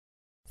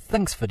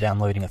Thanks for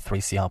downloading a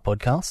 3CR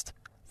podcast.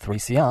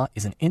 3CR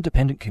is an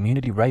independent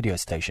community radio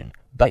station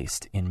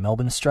based in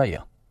Melbourne,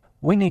 Australia.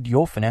 We need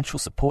your financial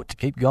support to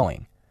keep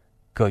going.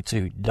 Go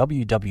to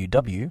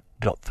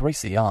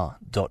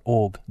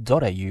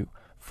www.3cr.org.au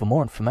for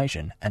more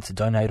information and to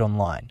donate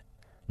online.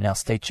 Now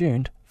stay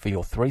tuned for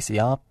your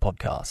 3CR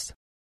podcast.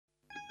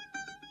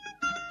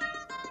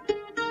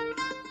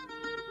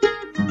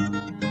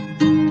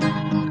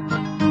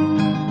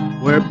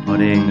 We're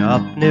putting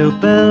up new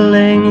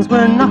buildings,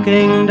 we're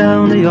knocking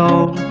down the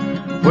old.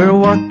 We're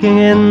working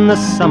in the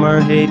summer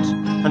heat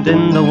and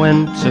in the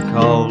winter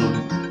cold.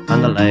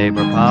 And the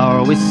labour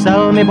power we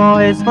sell, me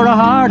boys, for a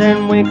hard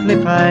and weekly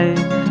pay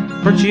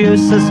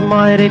produces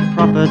mighty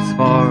profits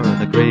for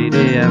the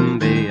greedy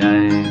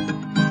MBA.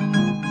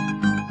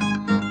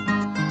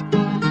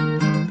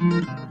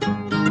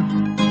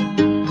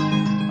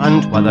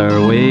 And whether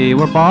we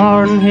were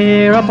born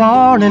here or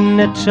born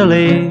in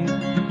Italy,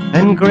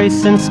 in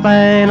Greece, in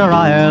Spain or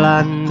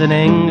Ireland, in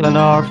England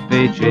or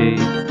Fiji,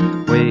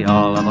 we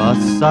all of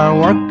us are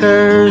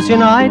workers,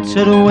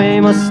 united we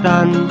must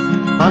stand,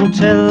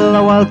 until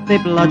the wealthy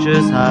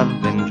bludgers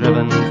have been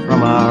driven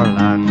from our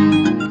land.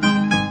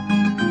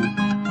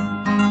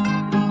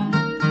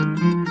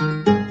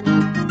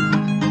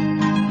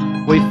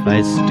 We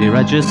faced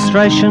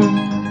deregistration,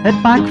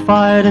 it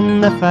backfired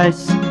in the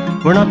face.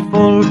 We're not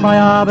fooled by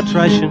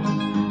arbitration,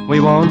 we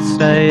won't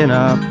stay in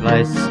our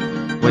place.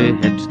 We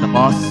hit the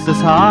bosses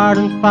hard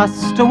and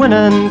fast to win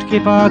and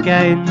keep our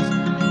gains,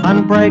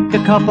 and break a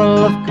couple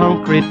of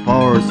concrete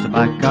pours to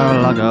back our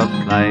log of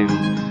claims.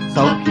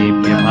 So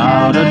keep your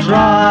powder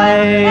dry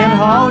and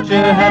hold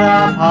your head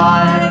up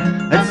high.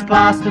 It's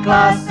class to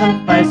class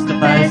and face to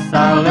face,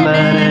 our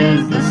limit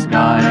is the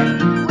sky.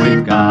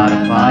 We've got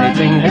a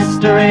fighting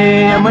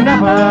history and we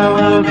never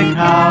will be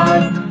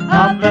cowed.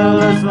 Our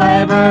builders'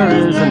 labour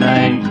is a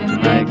name to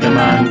make a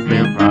man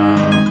feel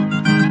proud.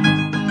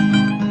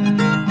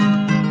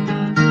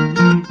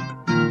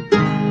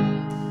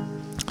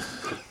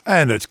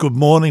 And it's good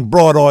morning,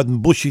 bright-eyed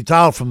and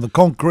bushy-tailed from the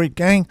Concrete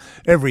Gang,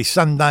 every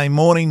Sunday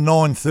morning,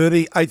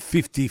 9:30,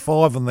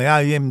 8:55 on the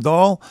AM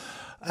dial.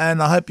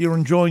 And I hope you're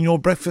enjoying your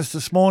breakfast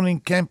this morning,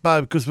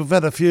 Campo, because we've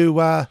had a few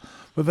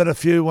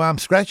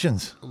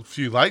scratchings. A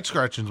few late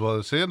scratchings by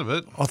the sound of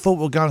it. I thought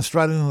we were going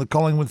straight into the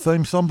Collingwood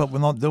theme song, but we're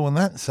not doing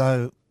that,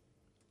 so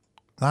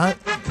no.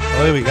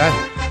 Oh, here we go.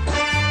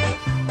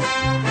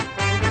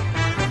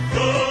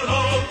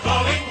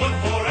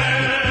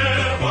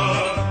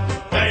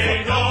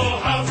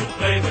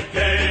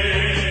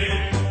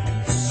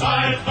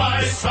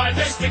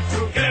 Stick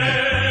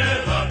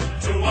together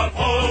to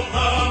uphold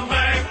the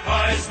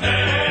Magpies'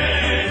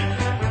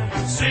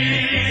 name.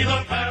 See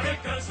the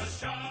Paracas a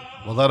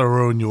shine. Well, that'll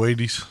ruin your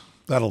Edie's.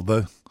 That'll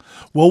do.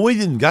 Well, we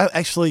didn't go.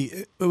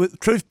 Actually,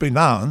 truth be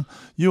known,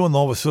 you and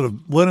I were sort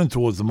of leaning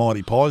towards the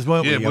Mighty Pies,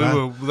 weren't we? Yeah,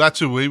 were. That's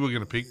who we were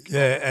going to pick.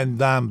 Yeah, and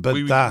but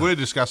we were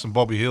discussing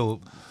Bobby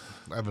Hill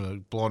having a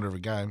blinder of a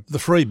game. The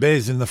Free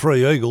Bears and the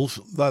Free Eagles,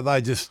 they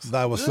were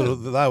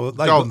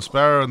Golden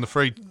Sparrow and the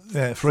Free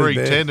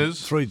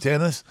Tenors. Three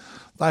Tenors.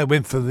 They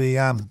went for the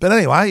but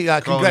anyway,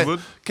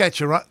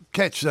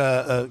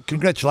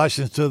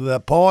 congratulations to the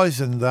Pies,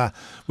 and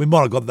we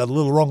might have got that a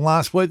little wrong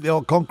last week, the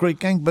old Concrete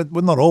Gang, but we're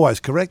not always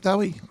correct, are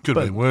we? Could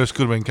have been worse,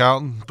 could have been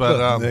Carlton,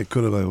 but it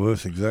could have been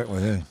worse,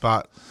 exactly. Yeah,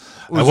 but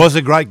it was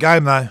a great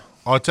game though.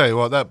 I tell you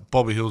what, that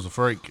Bobby Hill's a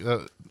freak.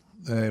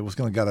 It was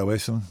going to go to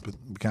Essendon, but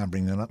we can't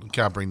bring that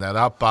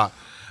up. But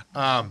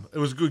it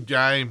was a good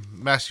game,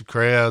 massive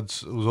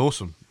crowds. It was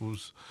awesome.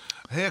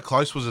 How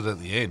close was it at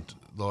the end?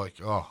 I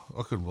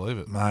couldn't believe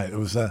it, mate. It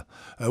was a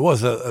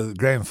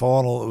grand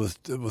final.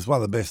 It was one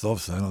of the best I've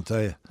seen, I'll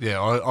tell you.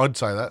 Yeah, I'd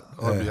say that.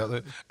 I'd be out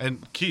there.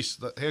 And Kiss,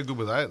 how good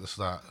were they at the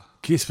start?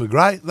 Kiss were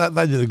great.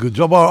 They did a good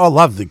job. I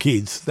loved the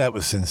kids. That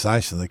was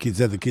sensational. The kids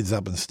had the kids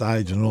up on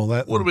stage and all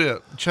that. What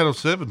about Channel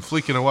 7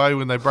 flicking away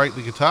when they break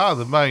the guitar?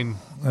 The main.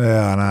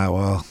 Yeah, I know.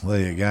 Well,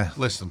 there you go.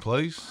 Less than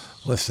pleased.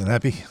 Less than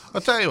happy. I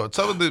tell you what,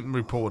 some of the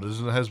reporters,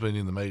 and it has been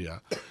in the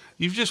media,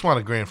 you've just won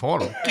a grand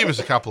final. Give us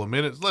a couple of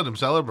minutes. Let them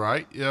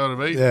celebrate. You know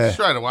what I mean? Yeah.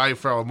 Straight away,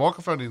 throw a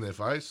microphone in their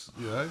face.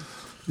 You know.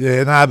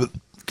 Yeah, no, but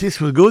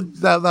Kiss were good.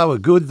 They were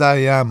good.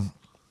 They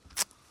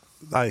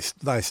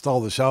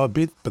stole the show a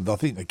bit, but I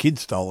think the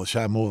kids stole the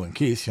show more than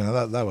Kiss. You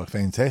know, they were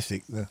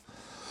fantastic.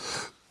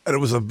 And it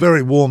was a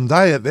very warm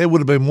day out there. Would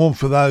have been warm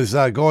for those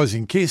guys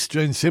in Kiss,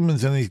 Gene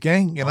Simmons and his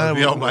gang. You know,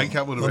 the old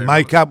makeup would have been.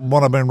 Makeup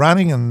would have been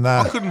running, and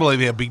I couldn't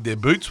believe how big their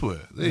boots were.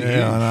 I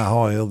know,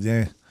 high-heeled,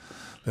 yeah.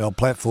 The old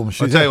platform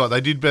shoes. I'll tell you what, they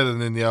did better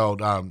than the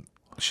old.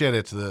 Shout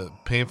out to the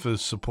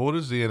Panthers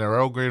supporters, the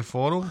NRL grand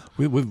final.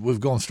 We've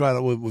gone straight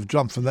up. We've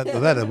jumped from that to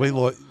that. Have we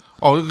like?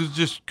 Oh, it was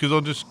just because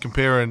I'm just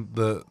comparing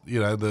the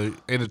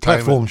entertainment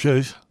platform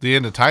shoes, the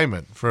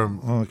entertainment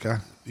from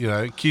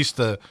Kiss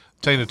to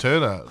Tina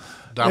Turner.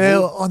 Double.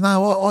 Yeah, I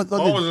know. I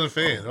wasn't a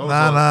fan.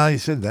 No, you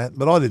said that,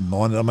 but I didn't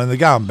mind it. I mean, they're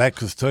going back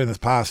because Tina's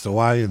passed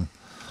away, and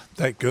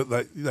that girl,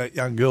 that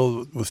young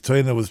girl was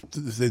Tina.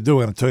 They're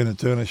doing a Tina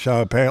Turner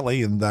show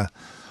apparently, and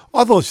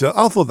I thought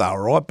they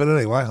were all right, but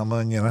anyway, I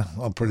mean,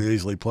 I'm pretty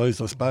easily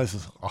pleased, I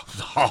suppose.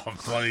 Oh,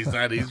 please,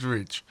 that is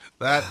rich.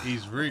 That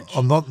is rich.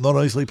 I'm not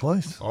easily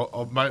pleased.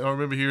 Mate, I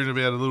remember hearing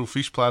about a little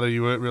fish platter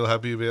you weren't real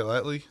happy about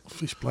lately.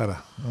 Fish platter.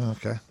 Oh,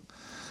 okay.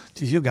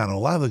 Geez, you're going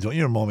all over the joint.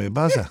 You remind me of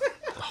Buzzer.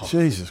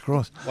 Jesus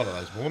Christ. One of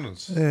those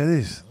mornings. Yeah, it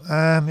is.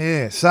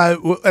 Yeah.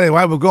 So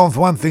anyway, we've gone for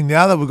one thing the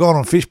other. We've gone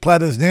on fish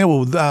platters now.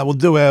 We'll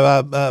do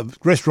our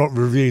restaurant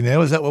review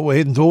now. Is that what we're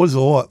heading towards,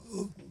 or what?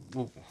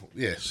 Well,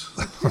 yes.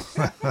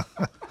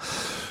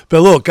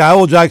 But look,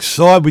 all jokes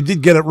aside, we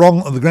did get it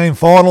wrong at the grand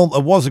final.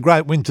 It was a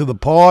great win to the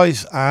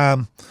Pies.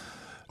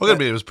 Well,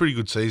 it was a pretty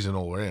good season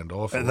all round.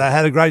 I thought. They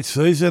had a great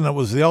season. It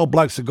was the old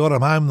blokes that got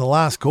them home in the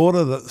last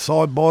quarter, the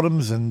side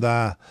bottoms and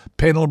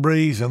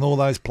Pendlebury's and all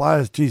those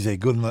players. Geez, they're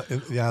good.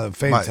 And,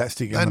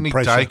 fantastic. Mate, and Nick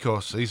pressure.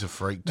 Dacos, he's a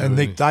freak too. And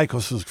Nick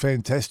Dacos was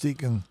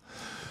fantastic. And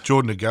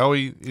Jordan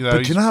Agoe,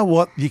 But you know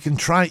what? You can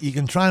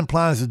train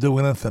players to do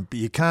anything, but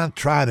you can't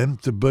train them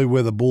to be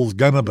where the ball's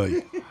going to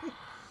be.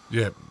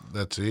 Yeah,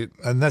 that's it.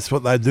 And that's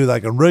what they do. They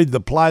can read the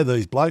play,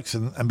 these blokes,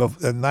 and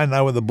they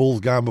know where the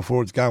ball's going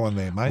before it's going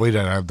there, mate. We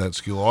don't have that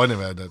skill. I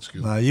never had that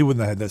skill. No, you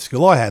wouldn't have had that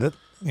skill. I had it.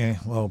 Yeah,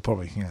 well,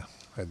 probably,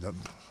 had that.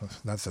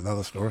 That's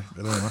another story.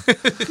 But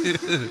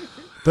anyway.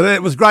 But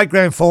it was a great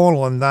grand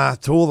final, and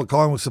to all the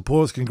Collingwood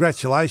supporters,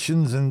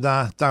 congratulations, and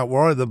don't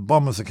worry, the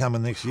Bombers are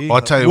coming next year.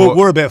 I tell you what,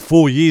 we're about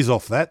 4 years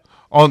off that.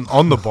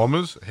 On the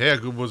Bombers, how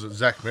good was it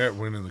Zach Merritt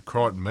winning the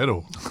Crichton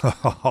medal?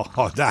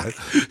 Oh, no,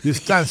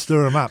 just don't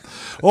stir him up.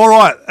 All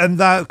right, and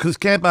because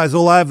Campo's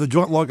all over the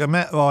joint like a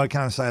mat, well, I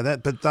can't say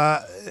that, but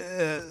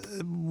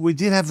we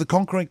did have the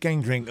concrete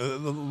gang drink.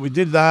 We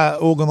did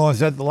organise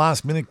that at the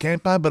last minute,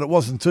 Campo, but it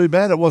wasn't too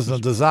bad. It wasn't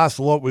a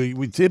disaster like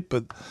we tipped,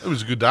 but it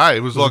was a good day.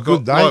 It was like a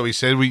good day. Like we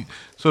said, we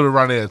sort of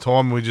run out of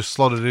time and we just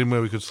slotted it in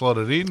where we could slot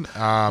it in.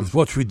 That's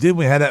what we did.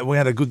 We had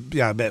a good,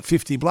 about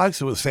 50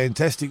 blokes. It was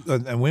fantastic,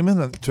 and women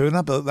that turned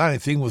up. But the only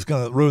thing was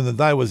going to ruin the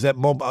day was that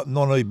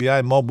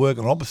non-EBA mob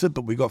working opposite,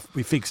 but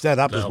we fixed that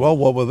up as well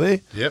while we're there.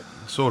 Yep,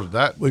 sorted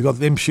that. We got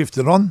them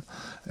shifted on.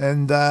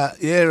 And,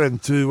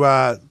 and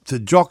to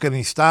Jock and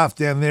his staff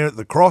down there at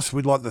the Cross,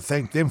 we'd like to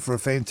thank them for a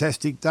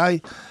fantastic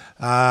day.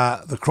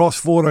 The Cross,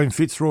 14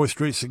 Fitzroy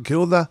Street, St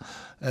Kilda.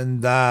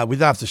 And we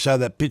don't have to show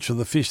that picture of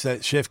the fish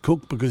that chef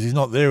cooked because he's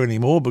not there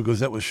anymore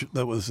because that was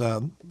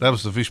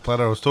the fish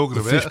platter I was talking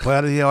about. Fish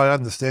platter, yeah, I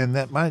understand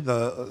that, mate.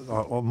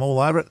 I'm all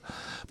over it.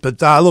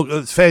 But look,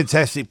 it's a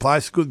fantastic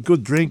place.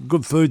 Good drink,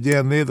 good food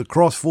down there. The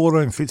Cross,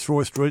 14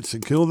 Fitzroy Street,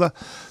 St Kilda.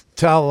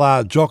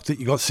 Tell Jock that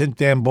you got sent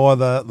down by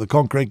the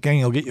concrete gang.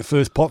 He'll get your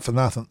first pot for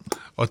nothing.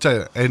 I'll tell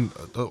you, and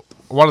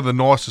one of the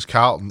nicest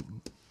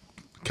Carlton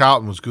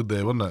was good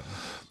there, wasn't it?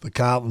 The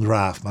Carlton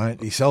draft,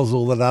 mate. He sells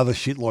all that other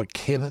shit like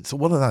Kennets.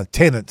 What are they?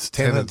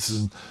 Tenants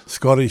and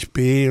Scottish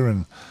beer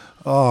and...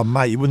 Oh,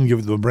 mate, you wouldn't give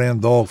it to a brown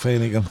dog,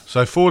 Flanagan.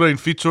 So 14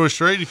 Fitzroy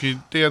Street, if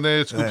you're down there,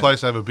 it's a good place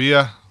to have a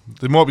beer.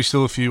 There might be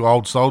still a few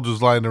old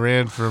soldiers laying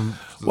around from...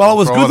 Well, it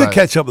was Friday. Good to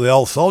catch up with the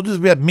old soldiers.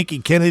 We had Mickey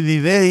Kennedy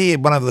there. He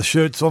had one of the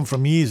shirts on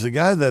from years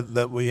ago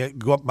that we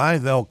got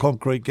made, the old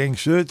concrete gang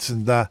shirts,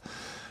 and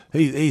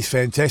he's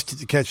fantastic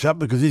to catch up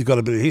because he's got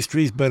a bit of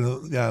history. He's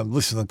been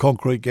listening to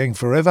concrete gang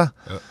forever.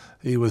 Yeah.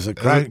 He was a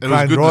crane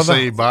driver. It was good to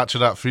see him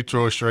marching up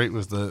Fitzroy Street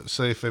with the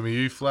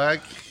CFMEU flag.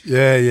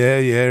 Yeah.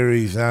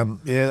 He's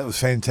that was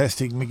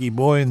fantastic, Mickey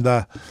boy,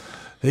 and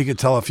he could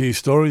tell a few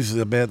stories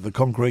about the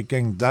concrete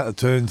gang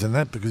turns and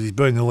that because he's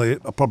been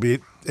probably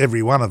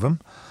every one of them.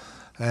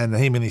 And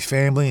him and his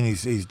family and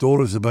his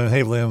daughters have been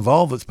heavily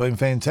involved. It's been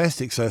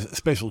fantastic. So a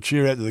special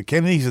cheer out to the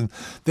Kennedys. And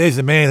there's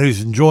a man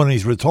who's enjoying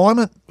his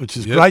retirement, which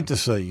is great to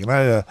see.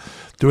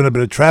 Doing a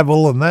bit of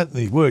travel and that. And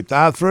he's worked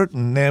hard for it.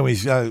 And now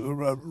he's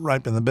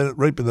reaping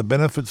the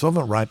benefits of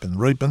it.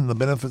 Reaping the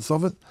benefits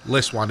of it.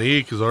 Less one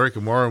ear because I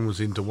reckon Warren was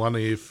into one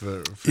ear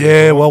for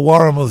well,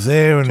 Warren was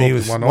there. And he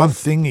was one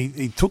thing.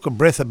 He took a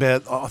breath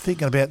about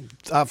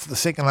after the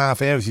second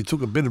half hours, he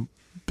took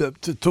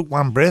took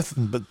one breath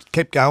but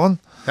kept going.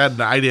 Had an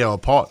 8-hour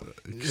pot.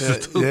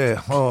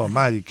 Yeah. Oh,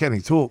 mate, can he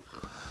talk?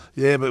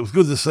 Yeah, but it was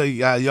good to see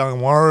young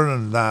Warren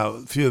and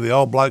a few of the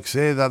old blokes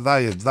there.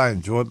 They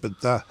enjoyed it,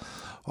 but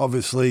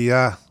obviously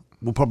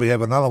we'll probably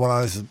have another one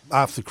of those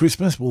after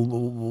Christmas.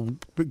 We'll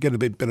get a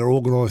bit better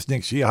organised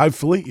next year,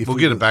 hopefully. We'll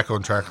get it back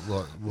on track.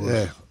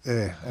 Yeah,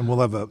 and we'll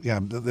have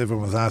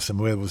everyone was asking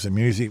where was the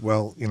music.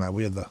 Well,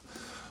 we had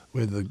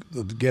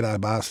the ghetto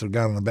bastard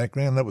going in the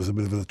background. That was a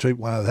bit of a cheap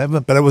way of having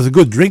it. But it was a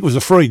good drink. It was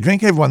a free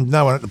drink. Everyone,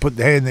 no one had to put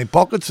their hand in their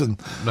pockets. And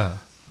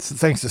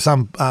thanks to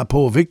some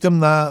poor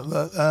victim,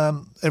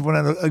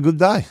 everyone had a good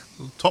day.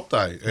 Top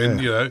day.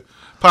 And,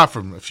 apart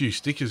from a few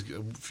stickers,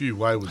 a few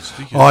wayward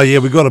stickers. Oh, yeah,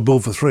 we got a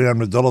bill for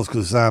 $300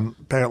 because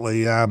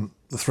apparently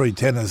the three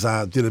tenors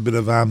did a bit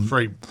of...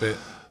 free bet.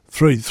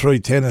 Three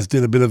tenors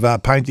did a bit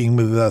of painting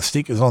with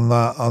stickers on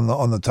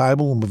the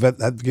table, and we've had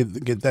to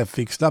get that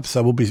fixed up.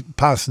 So we'll be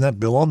passing that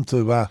bill on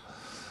to.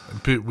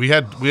 We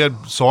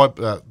had site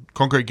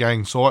concrete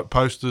gang site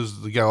posters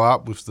that go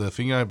up with the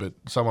thingo, but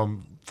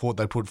someone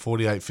they put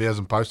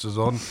 48,000 posters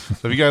on.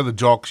 So if you go to the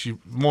Jocks, you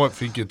might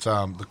think it's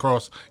the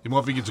Cross. You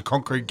might think it's a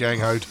Concrete Gang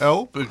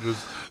hotel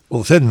because.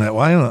 Well, it's heading that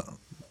way, isn't it?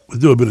 We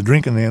do a bit of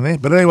drinking down there,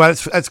 but anyway,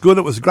 that's good.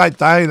 It was a great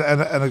day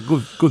and a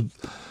good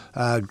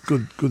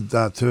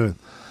turn.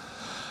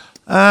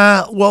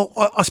 Well,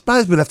 I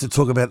suppose we'd have to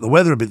talk about the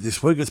weather a bit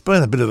this week. It's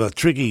been a bit of a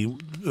tricky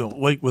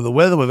week with the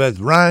weather. We've had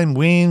rain,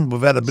 wind,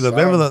 we've had a bit of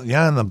everything.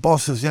 And the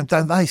bosses,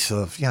 don't they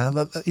sort of,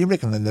 you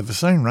reckon they've never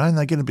seen rain?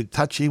 They get a bit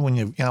touchy when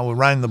we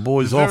rain the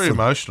boys off. Very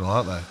emotional,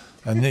 aren't they?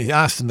 And you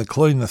ask them to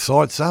clean the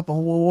sites up. Oh,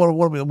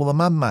 well, the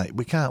mud, mate.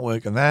 We can't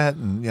work on that,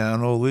 and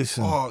and all this.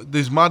 And,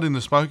 there's mud in the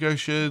smoko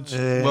sheds.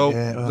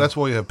 That's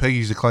why you have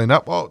Peggy's to clean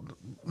up.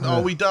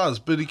 No, he does,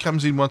 but he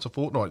comes in once a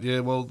fortnight. Yeah,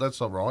 well, that's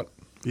not right.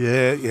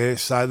 Yeah.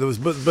 So there was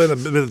been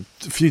a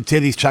few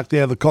teddies chucked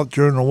out of the cot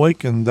during the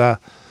week, and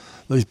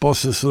these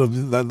bosses sort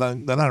of they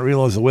don't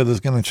realise the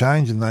weather's going to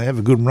change, and they have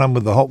a good run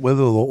with the hot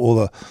weather or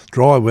the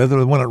dry weather,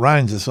 and when it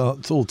rains, it's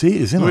all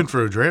tears, isn't it? We went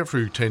for a drought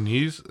for 10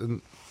 years,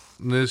 and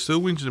they're still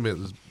whinging about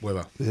this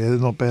weather. Yeah, they're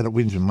not bad at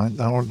whinging, mate.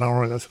 Don't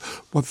worry. That's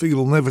one thing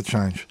that'll never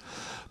change.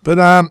 But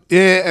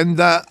and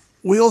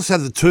we also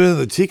had the turn of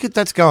the ticket.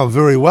 That's going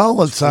very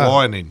well. It's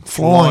flying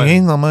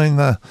in. I mean,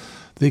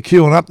 they're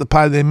queuing up to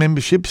pay their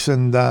memberships,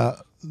 and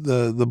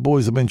the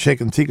boys have been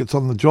checking tickets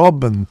on the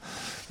job, and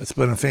it's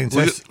been a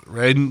fantastic.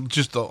 And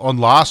just on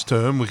last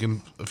term, we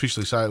can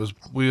officially say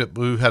we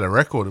had a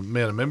record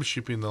amount of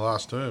membership in the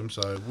last term,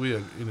 so we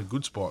are in a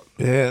good spot.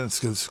 Yeah, it's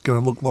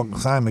going to look like the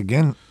same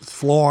again. It's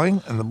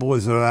flying, and the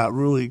boys are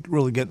really,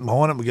 really getting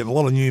behind it. We're getting a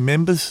lot of new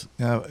members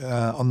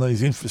on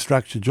these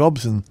infrastructure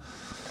jobs, and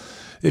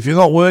if you're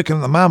not working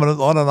at the moment,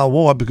 I don't know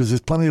why, because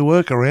there's plenty of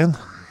work around.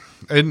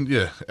 And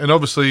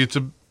obviously it's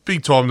a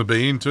big time to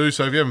be in too,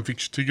 so if you haven't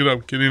fixed your ticket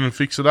up, get in and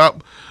fix it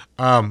up.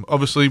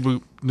 Obviously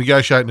we're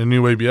negotiating a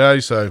new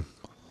EBA, so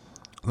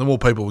the more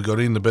people we got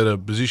in, the better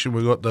position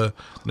we got to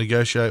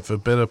negotiate for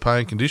better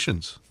paying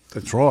conditions.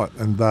 That's right,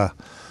 and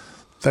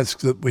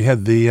we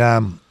had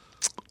the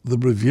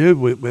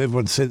review.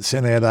 Everyone sent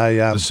out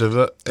a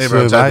survey.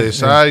 Everyone's had their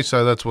say,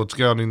 so that's what's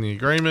going in the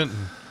agreement.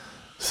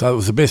 So it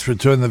was the best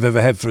return they've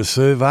ever had for a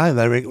survey.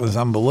 They reckon it was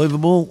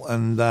unbelievable,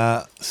 and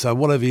so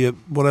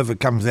whatever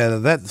comes out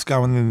of that, it's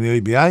going in the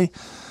EBA,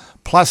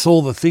 plus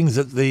all the things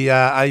that the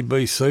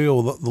ABC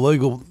or the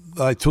legal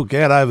they took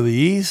out over the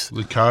years.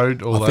 The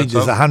code, all that. I think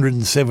there's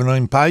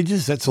 117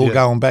 pages. That's all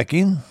going back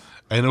in,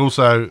 and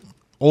also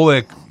all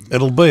their.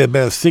 It'll be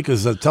about as thick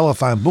as a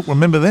telephone book.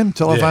 Remember them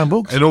telephone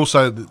books? And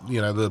also,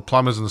 the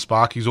plumbers and the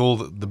sparkies, all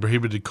the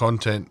prohibited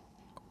content.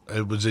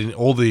 It was in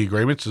all the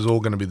agreements. Is all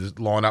going to be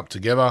lined up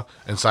together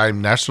and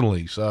same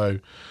nationally. So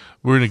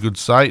we're in a good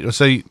state. I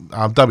see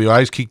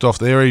WA's kicked off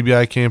their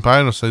EBA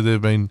campaign. I see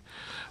they've been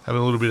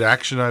having a little bit of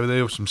action over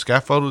there with some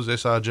scaffolders,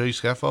 SRG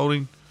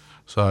scaffolding.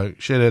 So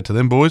shout out to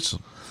them boys.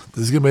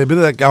 There's going to be a bit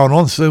of that going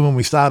on soon when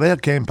we start our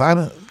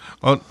campaign.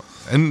 And,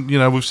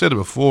 we've said it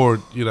before,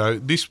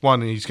 this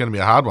one is going to be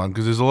a hard one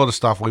because there's a lot of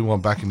stuff we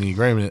want back in the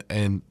agreement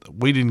and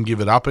we didn't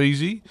give it up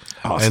easy.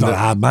 Oh, it's not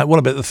hard, mate. What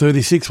about the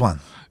 36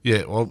 one?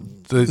 Yeah, well...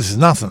 this is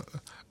nothing.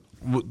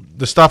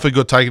 The stuff we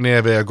got taken out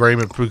of our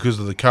agreement because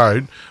of the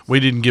code, we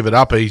didn't give it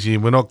up easy,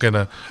 and we're not going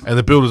to... And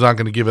the builders aren't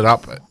going to give it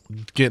up,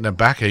 getting it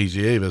back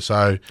easy either.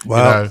 So,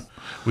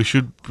 we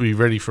should be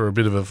ready for a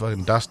bit of a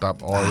fucking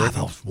dust-up, I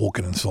reckon. They'll walk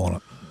in and sign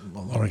it,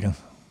 I reckon.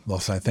 They'll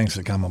say, thanks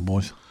for coming,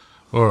 boys.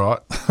 All right.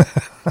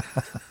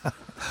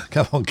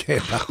 Come on,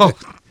 Campo.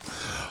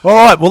 All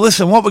right, well,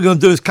 listen, what we're going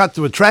to do is cut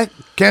to a track.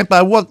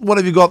 Campo, what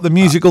have you got, the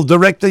musical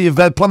director? You've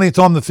had plenty of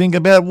time to think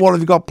about it. What have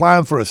you got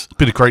playing for us?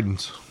 Bit of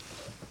Cretans.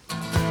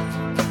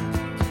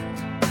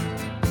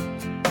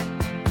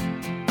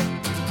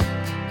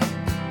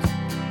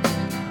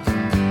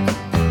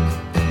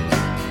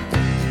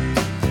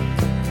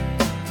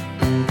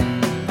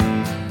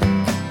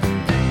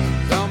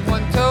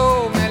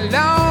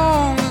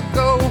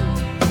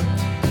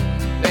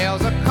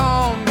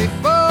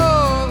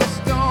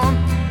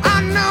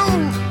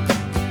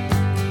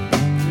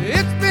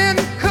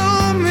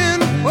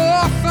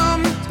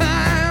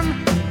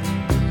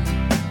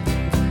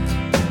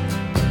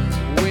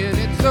 When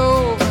it's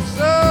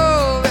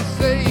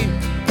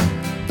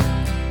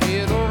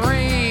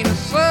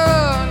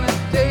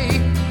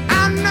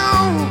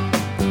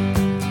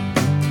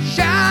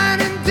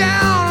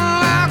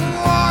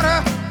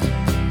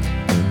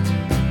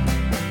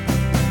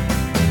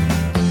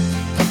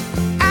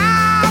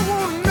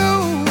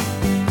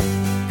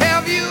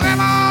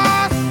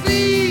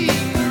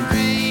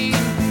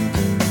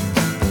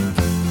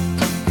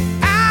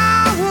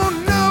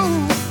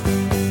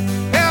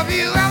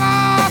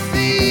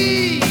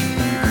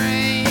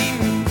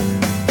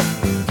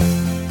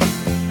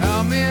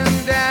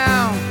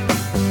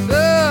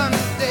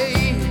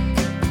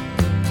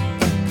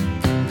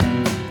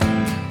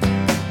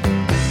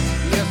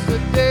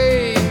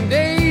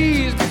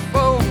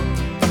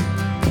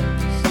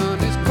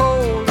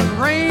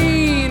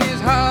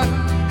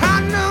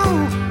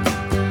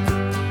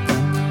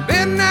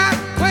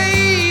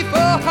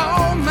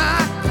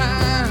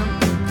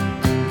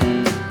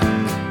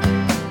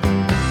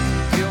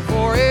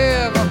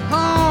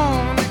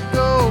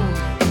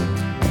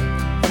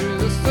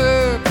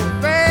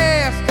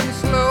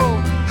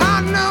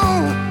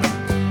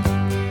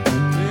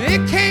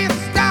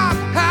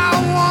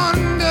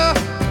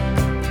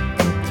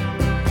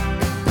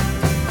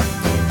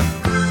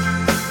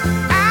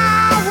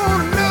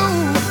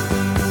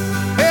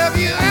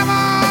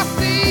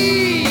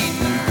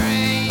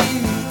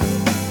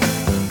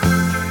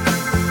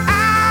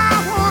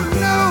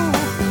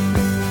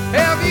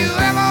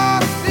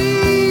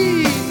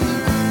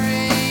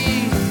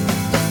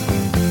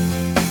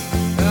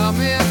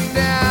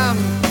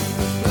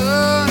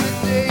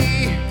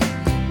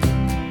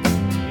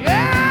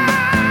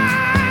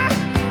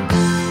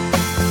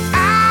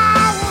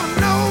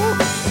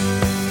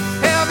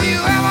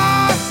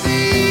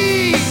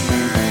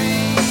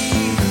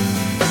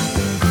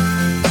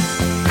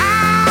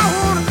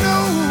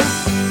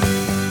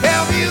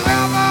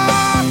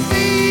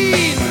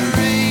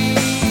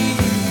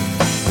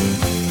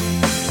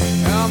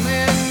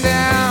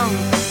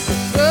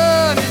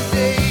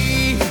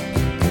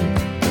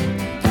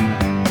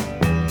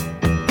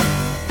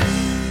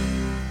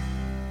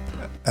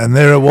And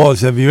there it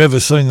was. Have you ever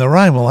seen the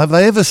rain? Well, have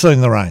they ever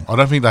seen the rain? I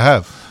don't think they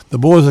have. The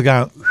boys are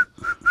going.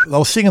 They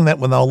were singing that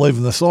when they were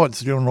leaving the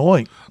sites during the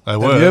week. They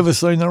were. Have you ever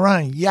seen the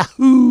rain?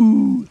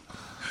 Yahoo!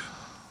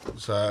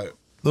 So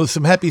there was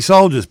some happy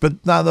soldiers,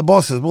 but no, the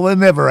bosses, well, they're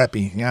never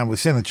happy. You know, we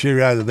send a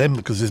cheerio to them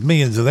because there's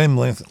millions of them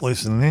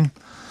listening in.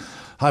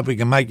 Hope we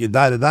can make your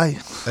day to day.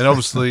 And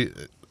obviously,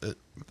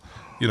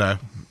 you know,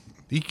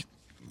 we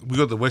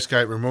got the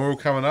Westgate Memorial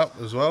coming up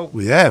as well.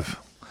 We have.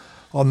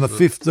 On the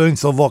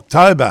 15th of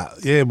October,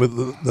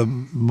 with the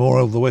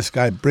memorial of the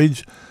Westgate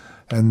Bridge.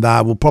 And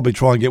we'll probably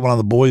try and get one of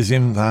the boys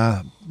in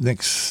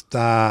next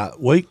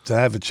week to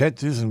have a chat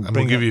to us. And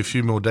we'll give you a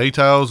few more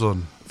details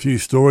on... A few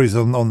stories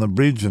on the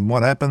bridge and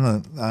what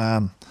happened.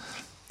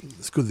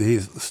 It's good to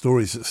hear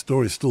stories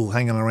still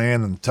hanging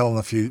around and telling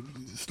a few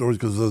stories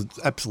because it was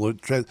the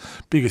absolute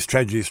biggest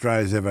tragedy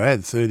Australia's ever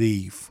had.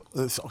 I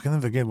can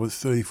never forget, was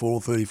 34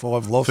 or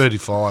 35 lost.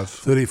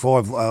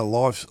 35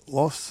 lives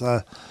lost.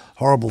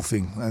 Horrible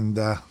thing. And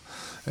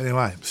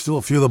anyway, still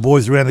a few of the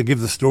boys around to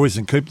give the stories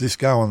and keep this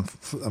going.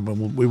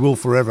 We will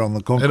forever on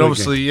the concrete. And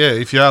obviously,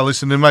 if you are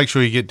listening, make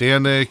sure you get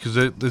down there because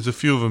there's a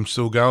few of them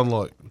still going,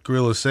 like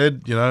Gorilla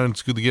said, and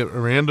it's good to get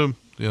around them,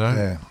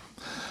 Yeah.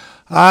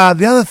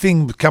 The other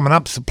thing coming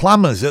up is the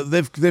plumbers.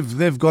 They've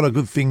got a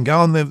good thing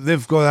going.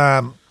 They've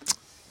got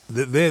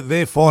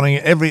they're finding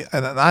an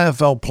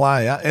AFL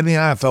player, any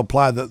AFL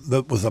player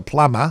that was a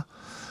plumber,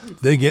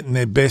 they're getting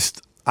their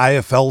best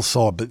AFL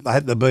side, but they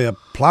had to be a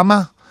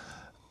plumber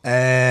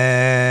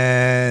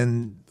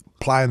and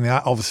playing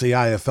obviously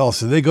AFL.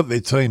 So they got their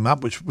team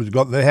up, which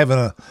they're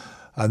having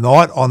a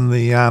night on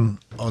the on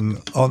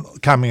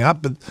coming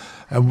up, but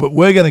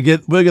we're going to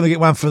get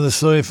one from the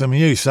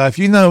CFMEU. So if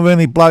you know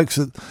any blokes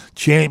at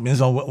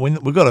champions,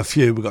 we've got a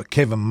few. We've got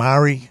Kevin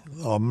Murray,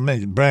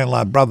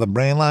 Brownlow brother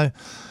Brownlow.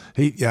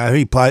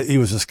 He played. He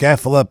was a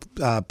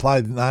scaffolder.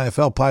 Played in the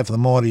AFL. Played for the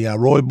mighty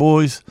Roy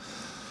boys.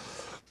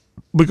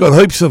 We've got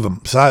heaps of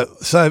them.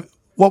 So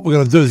what we're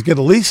going to do is get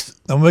a list,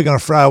 and we're going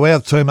to throw our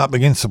team up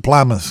against the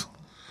plumbers.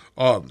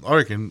 Oh, I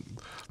reckon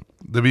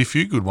there'll be a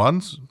few good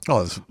ones.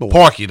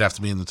 Pike, you'd have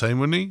to be in the team,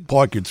 wouldn't he?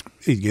 Pike,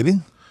 he'd get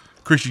in.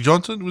 Chrissy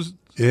Johnson was...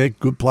 Yeah,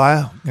 good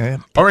player. Yeah,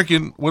 I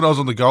reckon when I was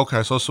on the Gold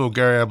Coast, I saw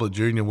Gary Ablett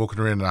Jr. walking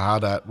around in a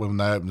hard hat when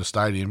they opened the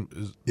stadium.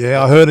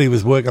 Yeah, I heard he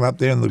was working up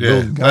there in the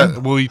building.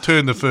 Well, he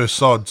turned the first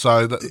sod,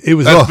 so he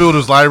was that's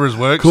builders' labourers'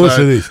 work. Of course,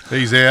 so it is.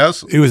 He's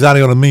ours. He was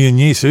only on $1 million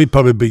years, so he'd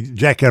probably be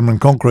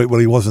jackhammering concrete when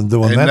he wasn't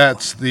doing that. And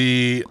that's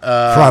the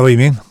throw him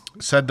in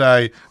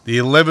Saturday, the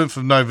 11th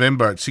of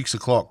November at 6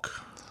 o'clock.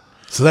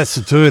 So that's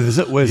the turn, is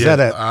it? Where's that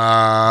at?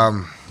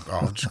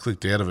 I've just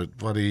clicked out of it.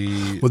 Well,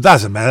 it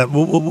doesn't matter.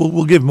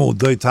 We'll give more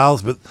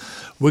details, but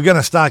we're going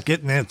to start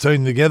getting our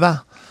team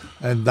together,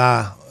 and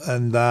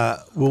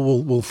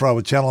we'll throw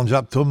a challenge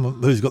up to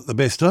them. Who's got the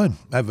best team?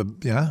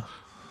 Yeah,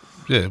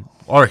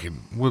 I reckon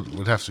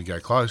we'd have to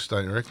go close,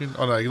 don't you reckon?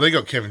 I know they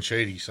got Kevin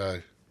Sheedy,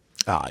 so.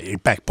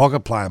 Back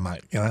pocket player,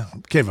 mate.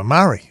 Kevin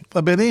Murray. What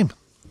about him?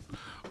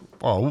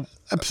 Oh,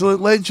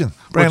 absolute legend.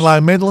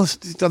 Brownlow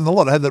medalist. He's done a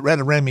lot. Had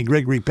around me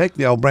Gregory Peck,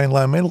 the old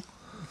Brownlow medal.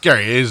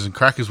 Gary Ayres and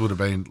Crackers would have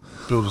been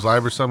builders'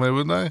 labourers somewhere,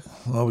 wouldn't they?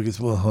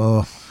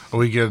 Well, Or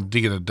we get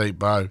digging a deep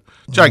bow.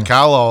 Jay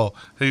Carlisle,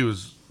 he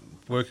was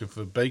working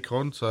for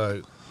Beacon,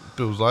 so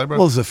builders' labourer.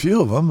 Well, there's a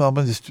few of them. I'm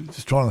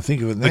just trying to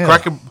think of it now. A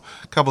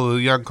couple of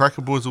the young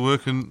Cracker boys are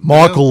working.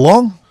 Michael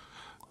Long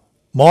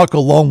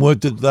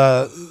worked at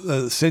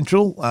the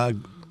Central. What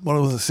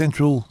was the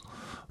Central?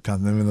 I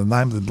can't remember the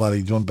name of the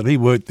bloody joint, but he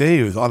worked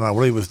there. I don't know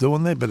what he was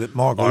doing there, but Michael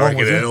Long was there. I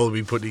reckon he'll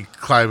be putting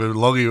claim of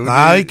Loggy.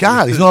 No, he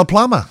can't. He's not a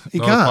plumber. He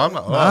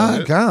can't.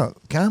 He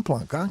Can't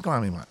plumb. Can't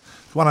claim him, mate.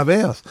 It's one of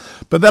ours.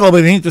 But that'll be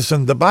an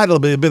interesting debate. It'll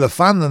be a bit of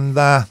fun, and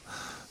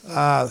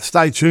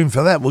stay tuned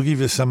for that. We'll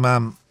give you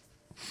some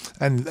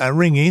and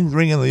ring in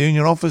the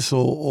union office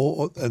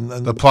or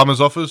the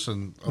plumber's office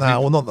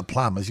not the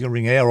plumbers. You can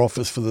ring our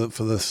office for the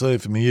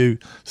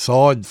CFMEU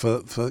side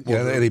for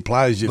any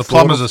players. The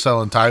plumbers are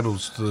selling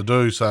tables to the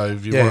do. So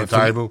if you want a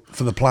table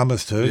for the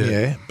plumbers too,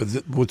 yeah.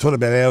 But we'll talk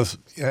about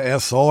our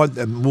side,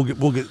 and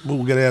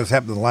we'll get ours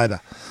happening later.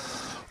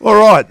 All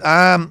right,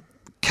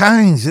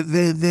 Canes.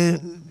 They're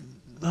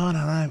I don't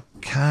know.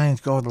 Canes,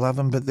 God love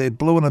them, but they're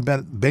bluing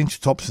about bench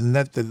tops and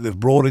that they've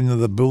brought into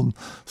the building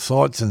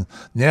sites, and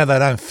now they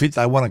don't fit.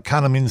 They want to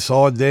cut them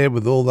inside there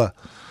with all the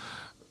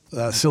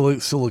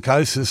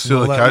silicosis.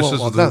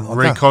 Silicosis, the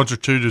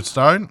reconstituted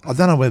stone. I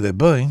don't know where they're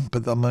being,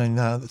 but I mean,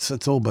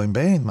 it's all been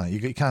banned, mate.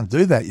 You can't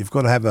do that. You've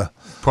got to have a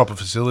proper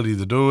facility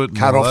to do it.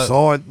 Cut off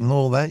site and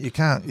all that. You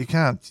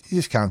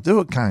just can't do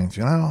it, Canes.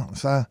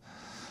 So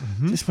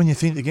just when you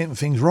think they're getting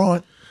things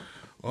right.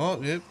 Oh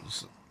yeah.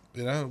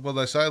 What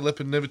they say,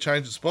 leopard never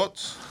changes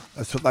spots.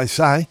 That's what they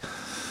say.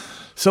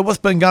 So what's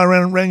been going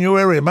around your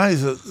area, mate?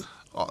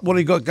 What do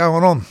you got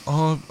going on?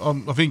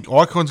 I think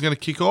Icon's going to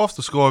kick off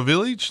the Sky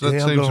Village. That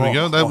seems to be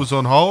going. That was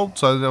on hold,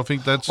 so I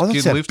think that's getting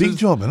lifted. That's a big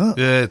job, isn't it?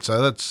 Yeah,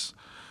 so that's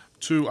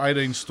 2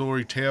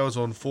 18-storey towers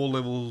on 4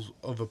 levels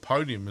of a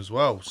podium as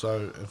well,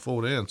 so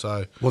 4 down.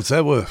 So what's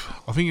that worth?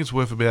 I think it's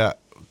worth about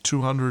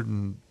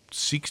 200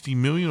 260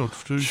 million or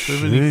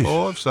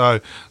 275. So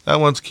that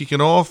one's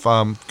kicking off.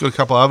 Got a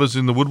couple of others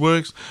in the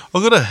woodworks.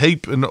 I've got a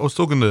heap, and I was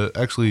talking to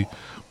actually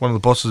one of the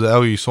bosses at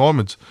LU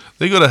Simons.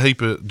 They got a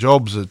heap of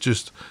jobs that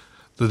just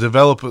the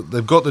developer,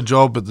 they've got the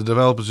job, but the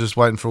developer's just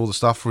waiting for all the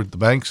stuff with the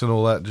banks and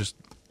all that. Just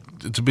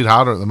it's a bit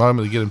harder at the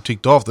moment to get them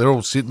ticked off. They're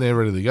all sitting there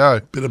ready to go.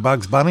 Bit of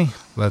Bugs Bunny.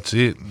 That's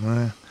it.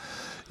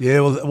 Yeah.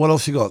 Well, what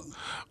else you got?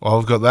 Well,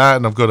 I've got that,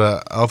 and I've got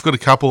a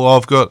couple.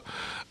 I've got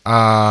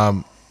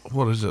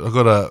what is it? I've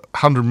got a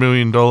 $100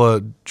 million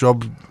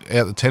job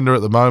out the tender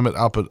at the moment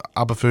up at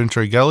Upper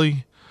Ferntree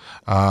Gully.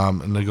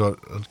 And they've got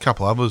a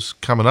couple others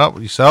coming up.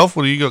 Yourself,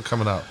 what do you got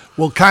coming up?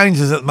 Well, Cairns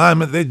is at the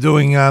moment. They're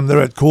doing.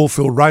 They're at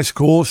Caulfield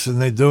Racecourse, and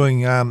they're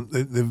doing.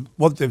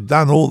 What they've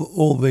done.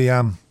 All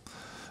the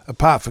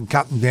apart from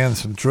cutting down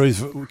some trees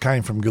that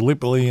came from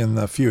Gallipoli and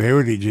a few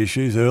heritage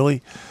issues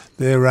early,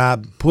 they're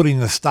putting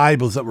the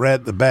stables that were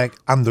at the back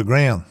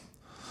underground.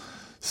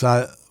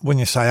 So when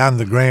you say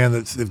underground,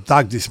 they've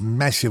dug this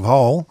massive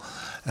hole.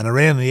 And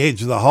around the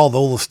edge of the hole,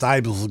 all the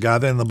stables will go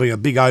there, and there'll be a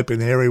big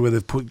open area where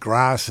they've put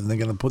grass, and they're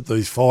going to put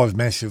these 5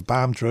 massive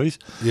palm trees.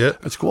 Yeah.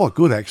 It's quite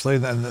good, actually.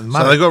 And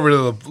so they got rid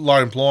of the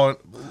lone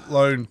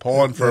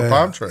pine for a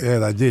palm tree? Yeah,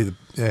 they did,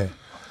 yeah.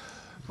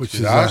 Which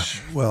is harsh.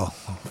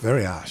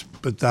 Very harsh.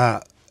 But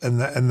and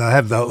they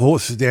have the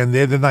horses down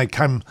there, then they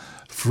come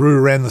through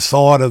around the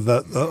side of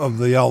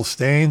the old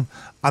stand,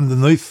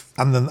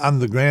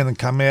 underground, and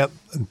come out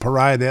and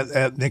parade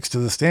out next to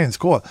the stand. It's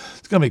going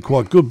to be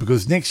quite good,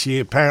 because next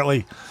year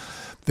apparently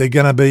they're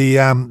going to be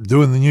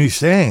doing the new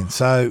stand.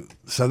 So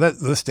that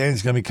the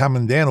stand's going to be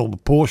coming down, or a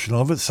portion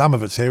of it, some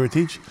of it's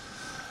heritage,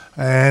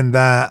 and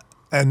they're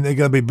going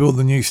to be building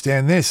the new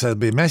stand there. So it'll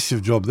be a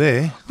massive job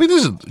there. I think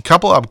there's a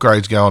couple of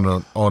upgrades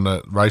going on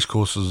at race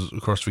courses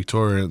across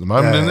Victoria at the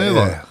moment, isn't there?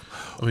 Yeah.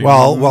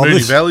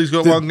 Moonee Valley's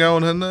got one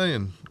going, hasn't they?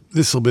 And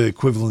this will be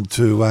equivalent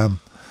to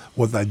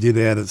what they did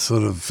out at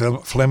sort of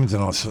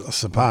Flemington, I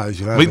suppose.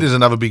 You know, I think there's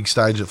another big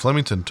stage at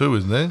Flemington too,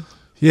 isn't there?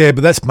 Yeah,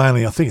 but that's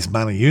mainly, I think it's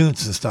mainly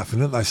units and stuff,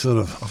 isn't it? They sort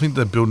of. I think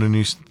they're building a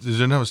new. Is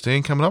there another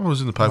stand coming up? It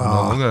was in the paper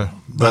not long ago.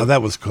 No,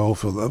 that was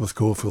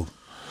Caulfield.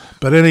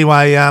 But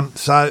anyway,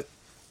 so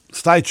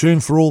stay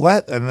tuned for all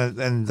that,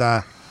 and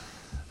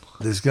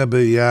there's going to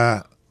be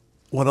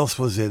what else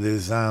was there?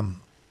 There's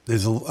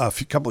a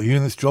couple of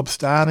units jobs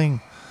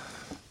starting.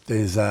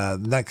 There's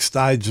next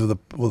stage of the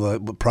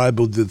Pro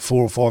Build did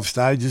 4 or 5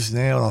 stages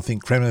now, and I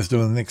think Kremer's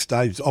doing the next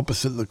stage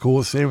opposite the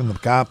course there in the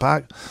car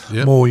park.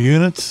 Yep. More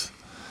units.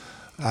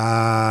 They've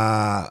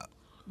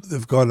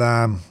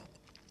got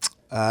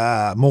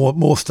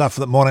more stuff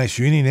at Monash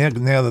Uni now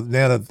that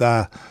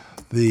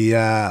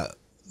the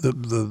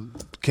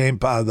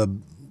camp the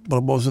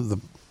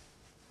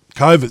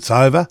COVID's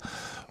over.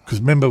 Because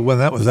remember when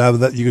that was over,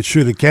 that you could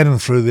shoot a cannon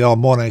through the old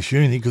Monash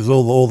Uni, because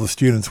all the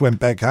students went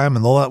back home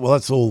and all that. Well,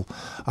 that's all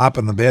up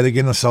and about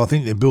again. So I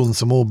think they're building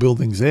some more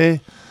buildings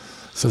there.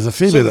 So there's a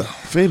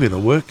fair bit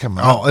of work coming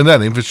up. Oh, and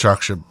that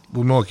infrastructure,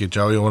 we might get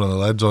Joey or one of the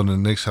lads on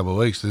in the next couple of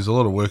weeks. There's a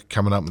lot of work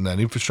coming up in that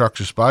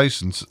infrastructure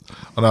space, and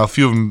I know a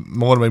few of them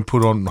might have been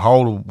put on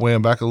hold or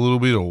wound back a little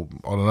bit, or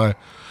I don't know.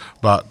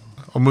 But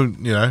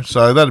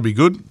so that'd be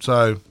good.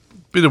 So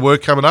bit of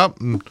work coming up,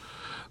 and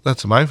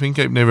that's the main thing,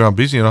 keeping everyone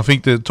busy. And I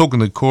think they're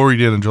talking to Corey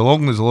down in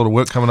Geelong. There's a lot of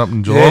work coming up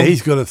in Geelong. Yeah,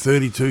 he's got a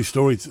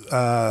 32-storey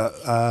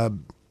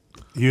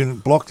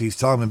unit block he's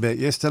telling me about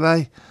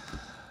yesterday.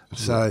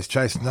 So he's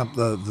chasing up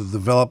the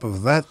developer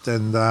of that,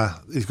 and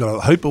he's got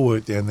a heap of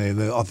work down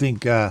there. I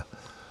think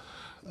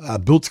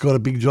Bilt's got a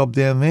big job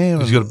down there.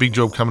 He's got a big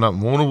job coming up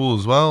in Warrnambool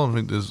as well. I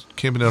think there's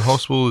Camperdown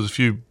Hospital. There's a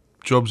few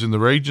jobs in the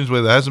regions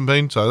where there hasn't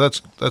been, so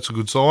that's a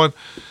good sign.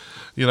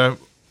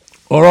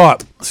 All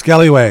right,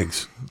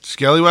 scallywags.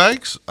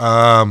 Scallywags.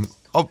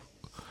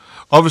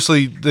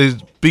 Obviously, there's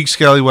big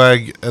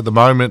scallywag at the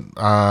moment.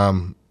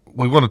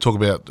 We want to talk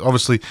about,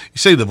 obviously, you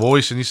see The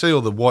Voice and you see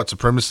all the white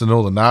supremacists and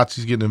all the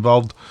Nazis getting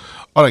involved.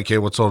 I don't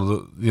care what side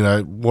of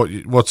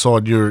what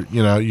side you're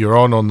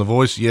on The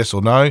Voice, yes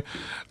or no.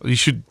 You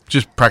should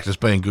just practice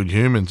being good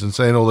humans, and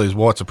seeing all these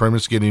white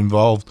supremacists getting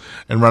involved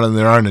and running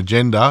their own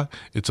agenda.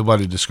 It's a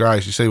bloody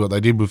disgrace. You see what they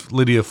did with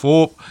Lydia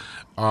Thorpe.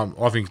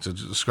 I think it's a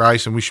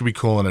disgrace, and we should be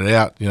calling it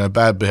out.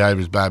 Bad behaviour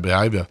is bad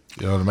behaviour.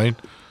 You know what I mean?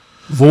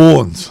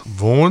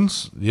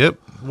 Vaughns, yep.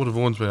 What have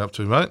Vaughns been up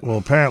to, mate? Well,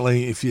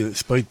 apparently, if you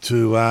speak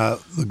to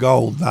the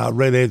gold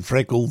red-haired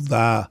freckled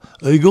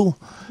eagle,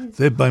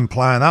 they've been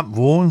playing up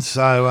Vaughns.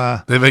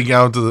 So they've been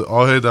going to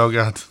I heard they were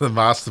going to the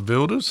master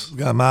builders.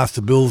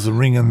 Master builders and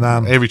ringing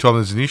every time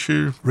there's an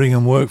issue,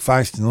 ringing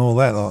work-faced and all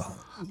that.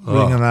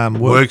 Ringing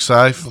work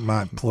safe,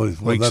 mate.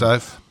 Please, week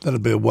safe.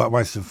 That'd be a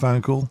waste of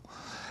phone call.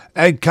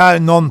 ADCO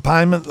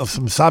non-payment of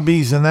some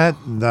subbies and that.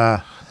 And,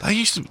 they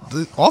used to.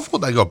 I thought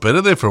they got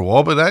better there for a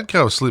while, but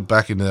ADCO slipped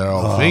back into their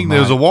old thing. Mate.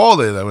 There was a while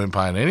there they weren't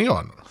paying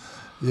anyone.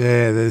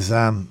 Yeah, there's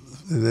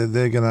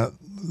they're gonna.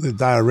 The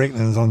day of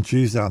reckoning's on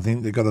Tuesday. I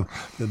think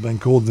they've been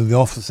called in the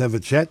office to have a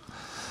chat.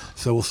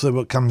 So we'll see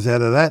what comes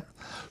out of that.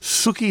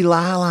 Sooky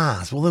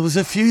lalas. Well, there was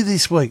a few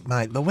this week,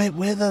 mate. The wet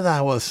weather,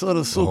 they were sort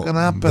of sooking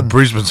up. The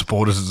Brisbane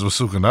supporters were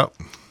sooking up.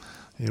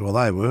 Yeah, well,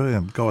 they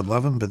were. God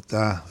love them, but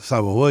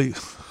so were we.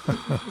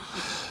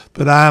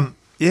 But,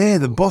 yeah,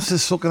 the boss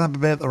is looking up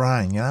about the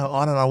rain. You know,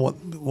 I don't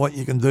know what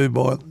you can do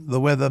by the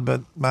weather,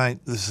 but, mate,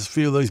 there's a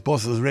few of these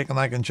bosses reckon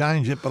they can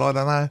change it, but I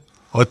don't know.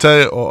 I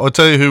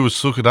tell you who was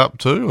sooking up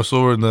too. I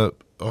saw him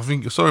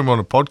on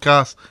a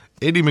podcast.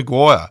 Eddie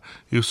Maguire.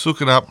 He was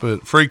sooking up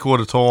at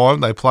 3/4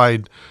 time. They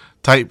played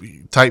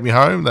 "Take Me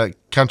Home," that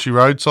country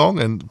road song,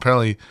 and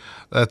apparently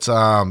that's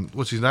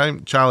what's his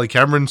name, Charlie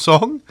Cameron's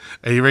song.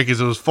 And he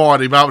reckons it was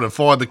fired him up and it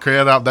fired the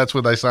crowd up. That's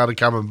when they started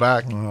coming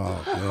back.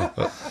 Oh,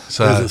 God.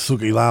 So there's a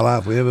sooky lala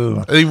if we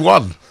ever. He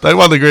won. They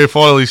won the grand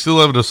final. He's still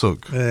having a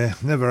sook. Yeah,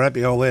 never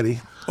happy old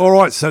Eddie. All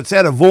right, so it's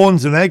out of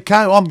Vaughan's and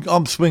Adco.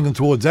 I'm swinging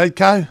towards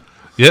Adco.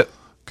 Yep.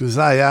 Because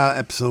they are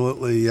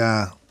absolutely,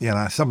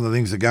 some of the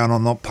things that are going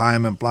on, not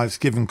payment blokes,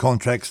 giving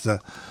contracts to,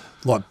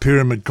 like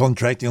pyramid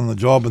contracting on the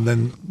job, and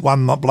then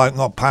one bloke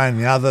not paying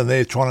the other.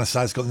 They're trying to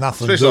say it's got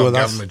nothing to do with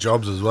us. Government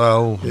jobs as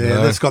well.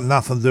 Yeah, that's got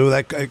nothing to do with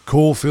that. At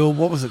Caulfield,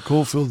 what was it,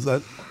 Caulfield?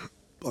 I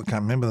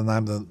can't remember the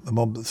name of the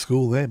mob at the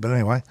school there, but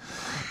anyway,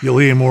 you'll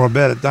hear more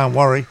about it, don't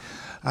worry.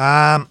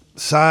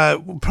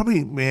 So we'll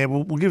probably,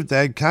 we'll give it to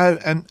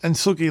Adco and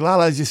Sooky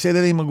Lala, as you said,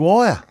 Eddie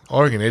Maguire.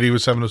 I reckon Eddie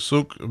was having a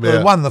sook about.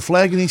 He won the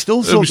flag and he's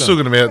still sooking. He was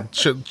sooking about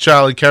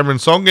Charlie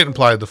Cameron's song getting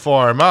played to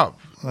fire him up.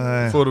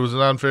 Thought it was an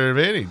unfair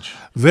advantage.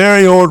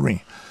 Very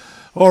ordinary.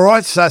 All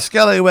right, so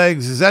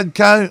Scallywags is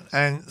Adco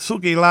and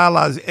Sooky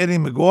Lala's Eddie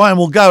Maguire, and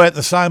we'll go out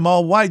the same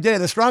old way. Dare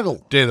to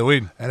struggle. Dare to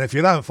win. And if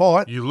you don't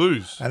fight, you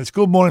lose. And it's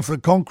good morning for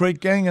the Concrete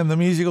Gang and the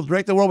musical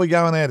director. What are we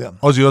going out on?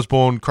 Ozzy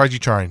Osbourne, Crazy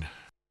Train.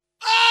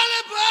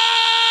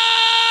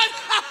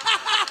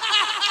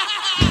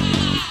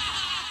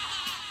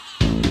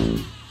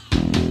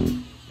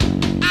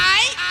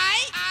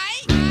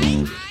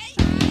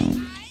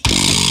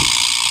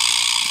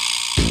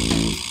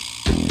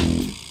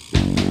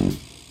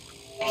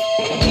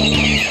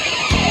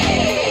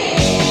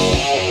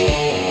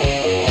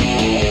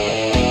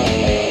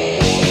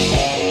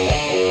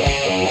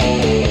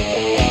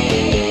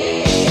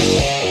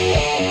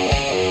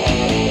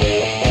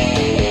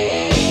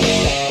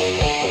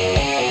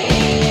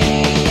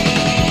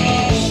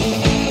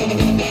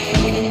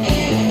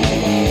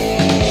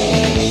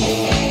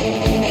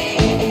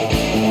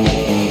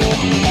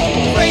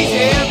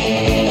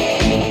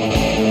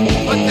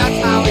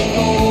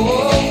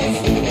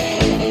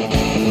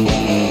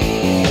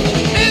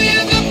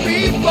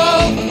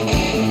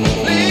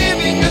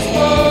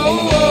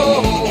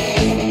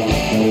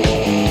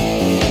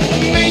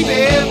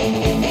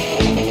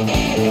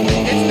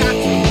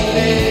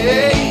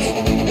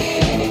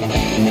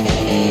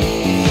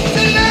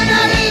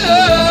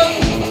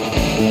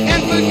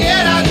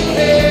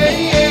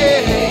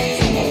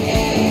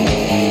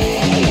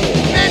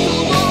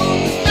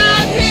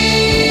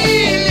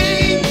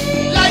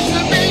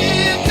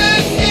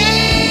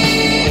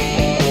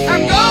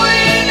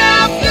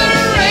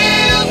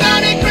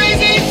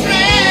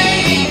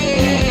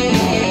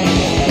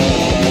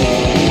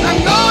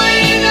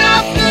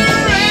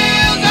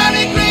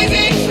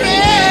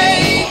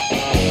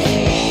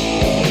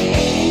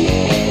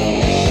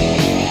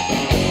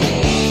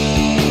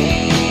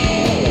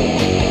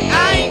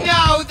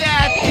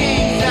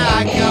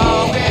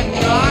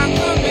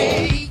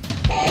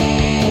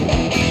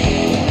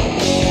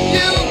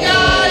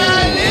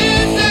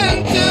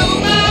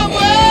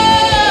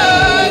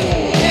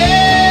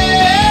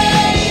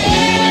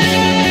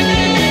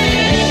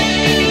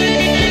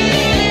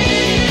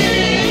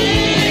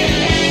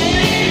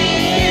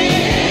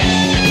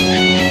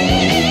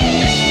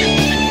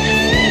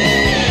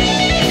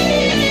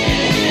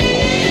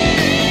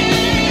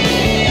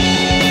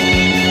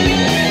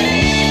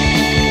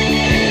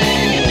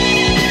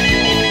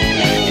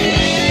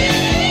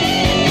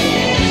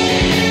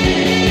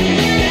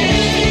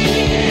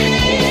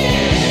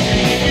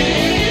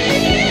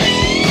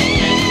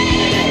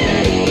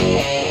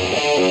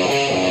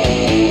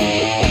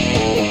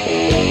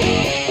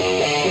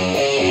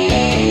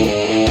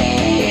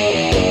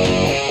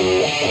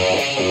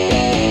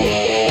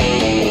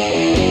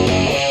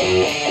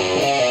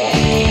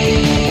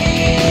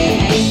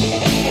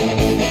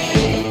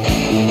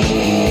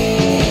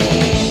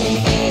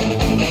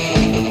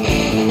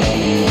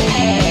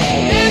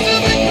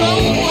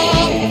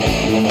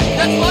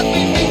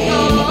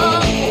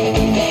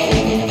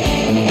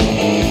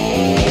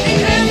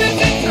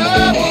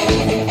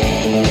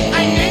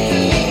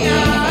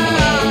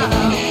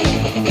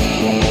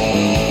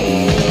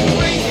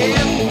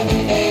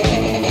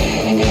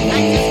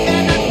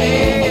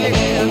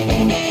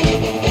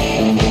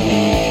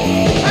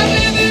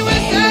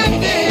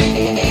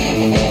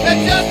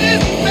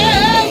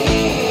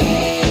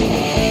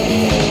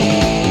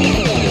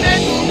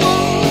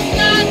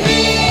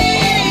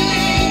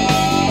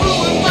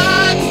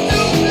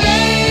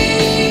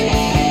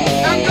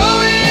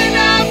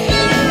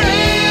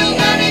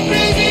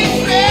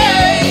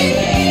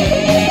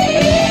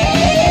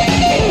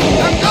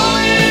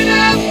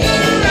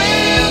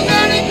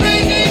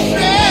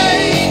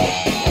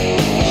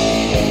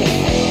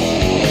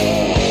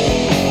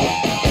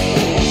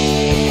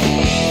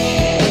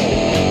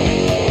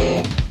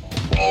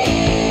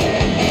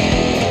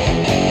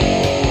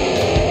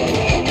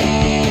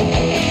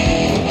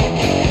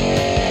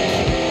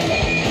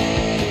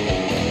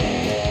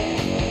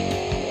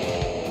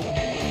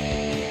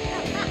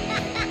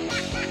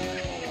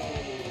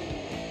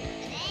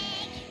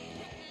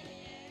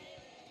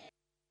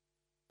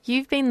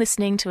 You've been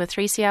listening to a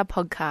 3CR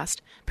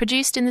podcast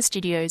produced in the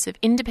studios of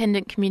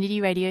independent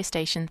community radio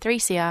station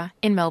 3CR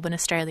in Melbourne,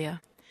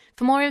 Australia.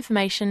 For more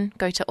information,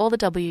 go to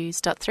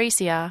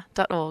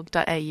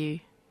allthews.3cr.org.au.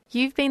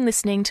 You've been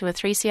listening to a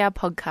 3CR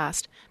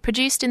podcast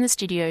produced in the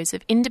studios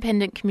of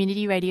independent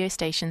community radio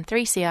station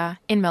 3CR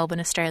in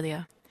Melbourne,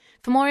 Australia.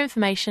 For more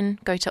information,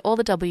 go to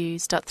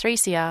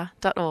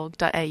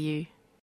allthews.3cr.org.au.